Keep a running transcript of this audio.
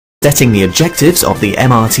Setting the objectives of the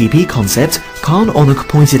MRTP concept, Kaan Onuk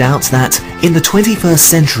pointed out that, in the 21st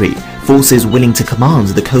century, forces willing to command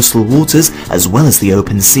the coastal waters as well as the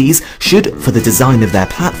open seas should, for the design of their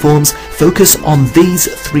platforms, focus on these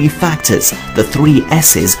three factors, the three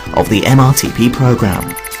S's of the MRTP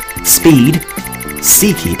program: speed,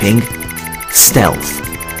 seakeeping, stealth.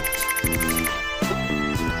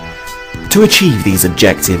 To achieve these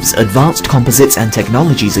objectives, advanced composites and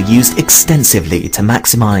technologies are used extensively to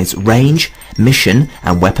maximize range, mission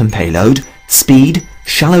and weapon payload, speed,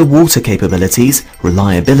 shallow water capabilities,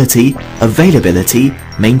 reliability, availability,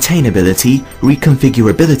 maintainability,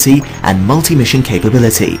 reconfigurability and multi-mission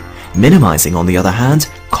capability, minimizing on the other hand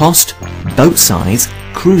cost, boat size,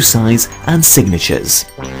 crew size and signatures.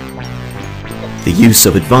 The use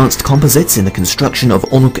of advanced composites in the construction of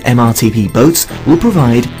Onuk MRTP boats will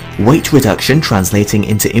provide weight reduction translating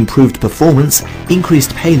into improved performance,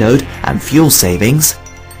 increased payload and fuel savings,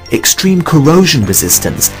 extreme corrosion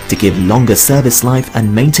resistance to give longer service life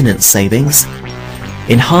and maintenance savings,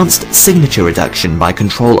 enhanced signature reduction by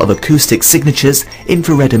control of acoustic signatures,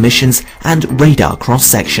 infrared emissions and radar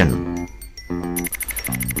cross-section.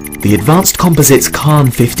 The Advanced Composites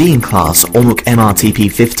Kaan 15 class Onuk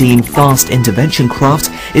MRTP 15 fast intervention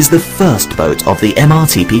craft is the first boat of the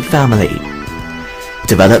MRTP family.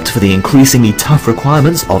 Developed for the increasingly tough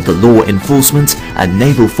requirements of the law enforcement and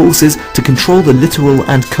naval forces to control the littoral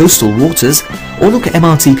and coastal waters, Onuk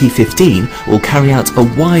MRTP 15 will carry out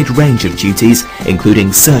a wide range of duties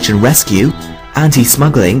including search and rescue,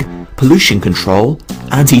 anti-smuggling, pollution control,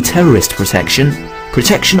 anti-terrorist protection,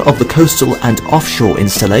 protection of the coastal and offshore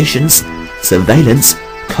installations, surveillance,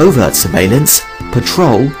 covert surveillance,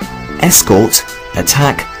 patrol, escort,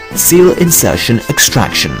 attack, seal insertion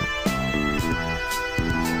extraction.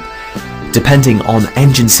 Depending on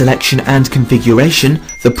engine selection and configuration,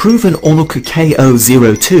 the proven Onuk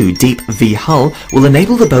KO02 Deep V hull will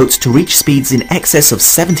enable the boat to reach speeds in excess of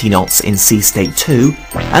 70 knots in Sea State 2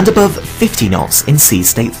 and above 50 knots in Sea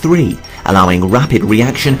State 3, allowing rapid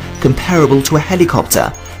reaction comparable to a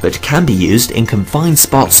helicopter, but can be used in confined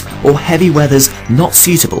spots or heavy weathers not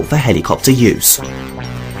suitable for helicopter use.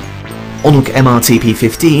 Onuk MRTP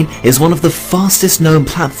 15 is one of the fastest known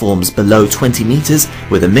platforms below 20 meters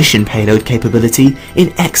with a mission payload capability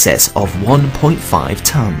in excess of 1.5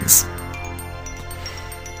 tons.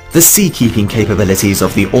 The seakeeping capabilities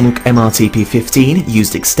of the Onuk MRTP 15,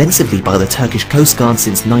 used extensively by the Turkish Coast Guard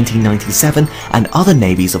since 1997 and other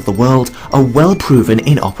navies of the world, are well proven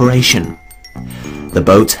in operation. The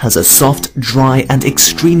boat has a soft, dry and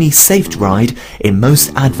extremely safe ride in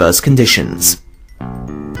most adverse conditions.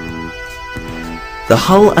 The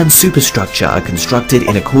hull and superstructure are constructed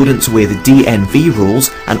in accordance with DNV rules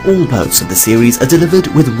and all boats of the series are delivered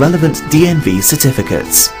with relevant DNV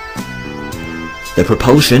certificates. The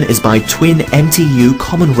propulsion is by twin MTU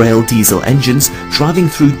common rail diesel engines driving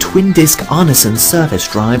through twin-disc Arneson surface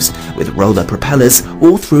drives with roller propellers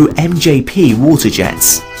or through MJP water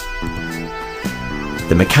jets.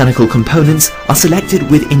 The mechanical components are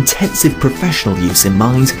selected with intensive professional use in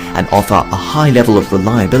mind and offer a high level of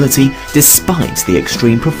reliability despite the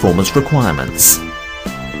extreme performance requirements.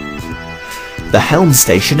 The helm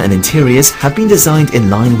station and interiors have been designed in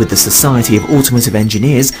line with the Society of Automotive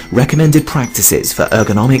Engineers' recommended practices for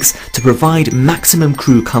ergonomics to provide maximum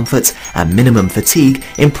crew comfort and minimum fatigue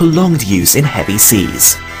in prolonged use in heavy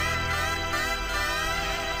seas.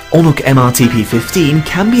 Onuk MRTP 15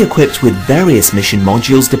 can be equipped with various mission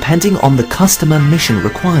modules depending on the customer mission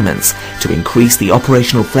requirements to increase the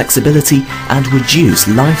operational flexibility and reduce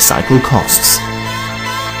life cycle costs.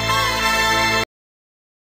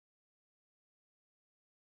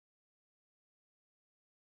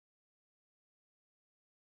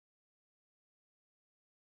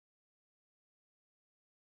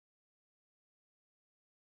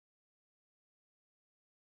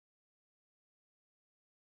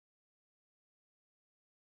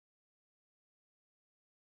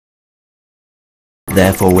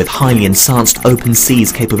 Therefore, with highly enhanced open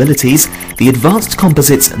seas capabilities, the Advanced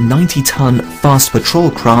Composites 90-ton fast patrol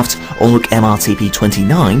craft Onuk MRTP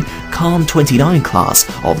 29 Kaan 29 class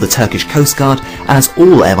of the Turkish Coast Guard, as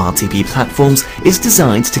all MRTP platforms, is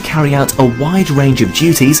designed to carry out a wide range of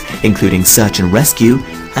duties including search and rescue,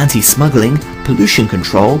 anti-smuggling, pollution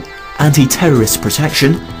control, anti-terrorist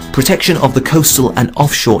protection, protection of the coastal and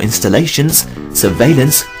offshore installations,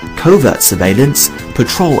 surveillance, covert surveillance,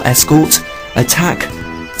 patrol escort, attack,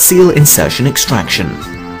 seal insertion extraction.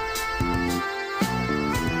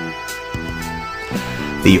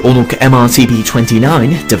 The Onuk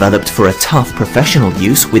MRTP29, developed for a tough professional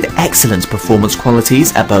use with excellent performance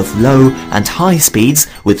qualities at both low and high speeds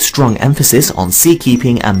with strong emphasis on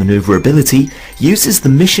seakeeping and maneuverability, uses the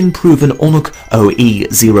mission-proven Onuk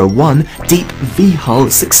OE01 deep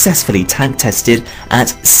V-hull successfully tank-tested at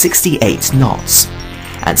 68 knots.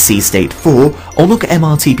 At sea state 4, Onuk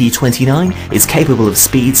MRTP29 is capable of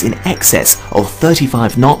speeds in excess of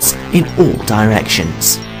 35 knots in all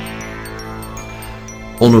directions.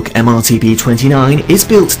 Onuk MRTP29 is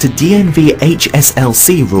built to DNV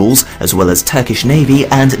HSLC rules as well as Turkish Navy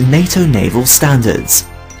and NATO naval standards.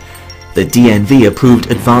 The DNV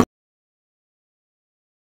approved advanced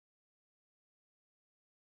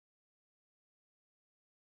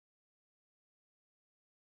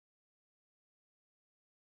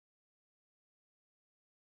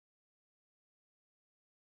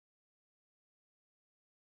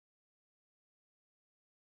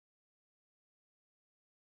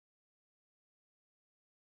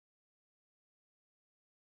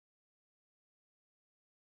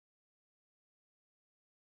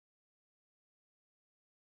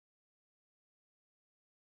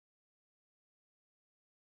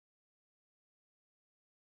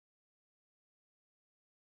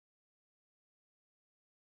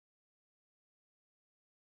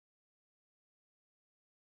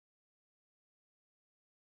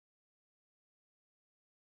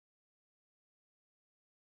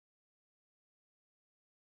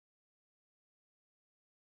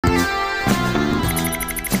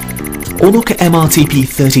Onuk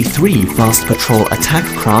MRTP-33 Fast Patrol Attack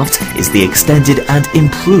Craft is the extended and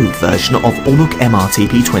improved version of Onuk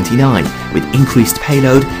MRTP-29 with increased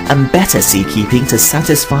payload and better seakeeping to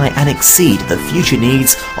satisfy and exceed the future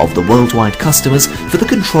needs of the worldwide customers for the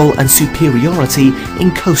control and superiority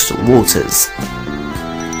in coastal waters.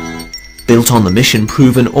 Built on the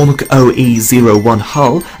mission-proven Onuk OE01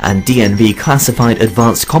 hull and DNV-classified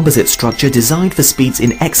advanced composite structure designed for speeds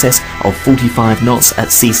in excess of 45 knots at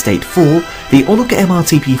sea state 4, the Onuk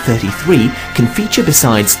MRTP-33 can feature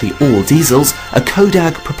besides the all-diesels a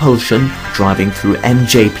Kodag propulsion driving through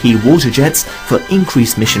MJP water jets for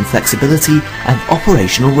increased mission flexibility and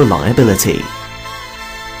operational reliability.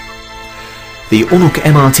 The Onuk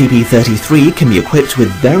MRTP-33 can be equipped with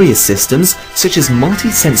various systems such as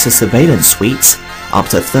multi-sensor surveillance suites, up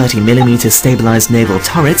to 30mm stabilized naval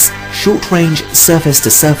turrets, short-range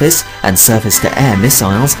surface-to-surface and surface-to-air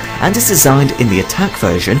missiles, and is designed in the attack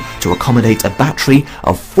version to accommodate a battery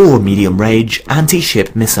of 4 medium-range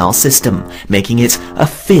anti-ship missile system, making it a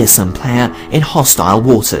fearsome player in hostile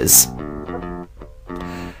waters.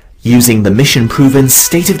 Using the mission-proven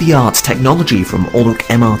state-of-the-art technology from Onuk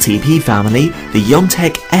MRTP family, the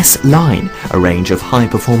YONTEC S line, a range of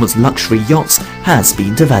high-performance luxury yachts, has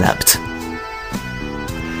been developed.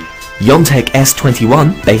 YONTEC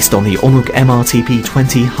S21, based on the Onuk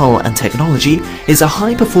MRTP-20 hull and technology, is a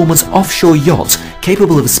high-performance offshore yacht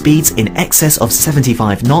capable of speeds in excess of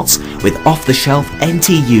 75 knots with off-the-shelf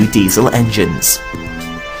NTU diesel engines.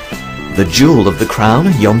 The jewel of the crown,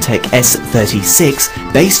 YONTEC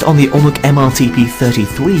S36, based on the Onuk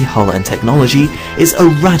MRTP-33 hull and technology, is a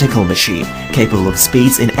radical machine capable of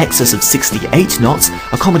speeds in excess of 68 knots,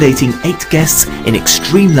 accommodating 8 guests in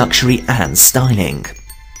extreme luxury and styling.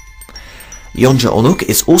 YONCA Onuk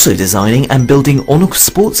is also designing and building Onuk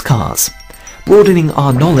sports cars. Broadening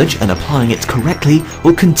our knowledge and applying it correctly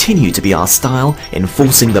will continue to be our style,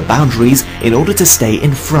 enforcing the boundaries in order to stay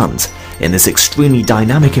in front. In this extremely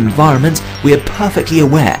dynamic environment, we are perfectly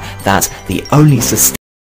aware that the only sustainable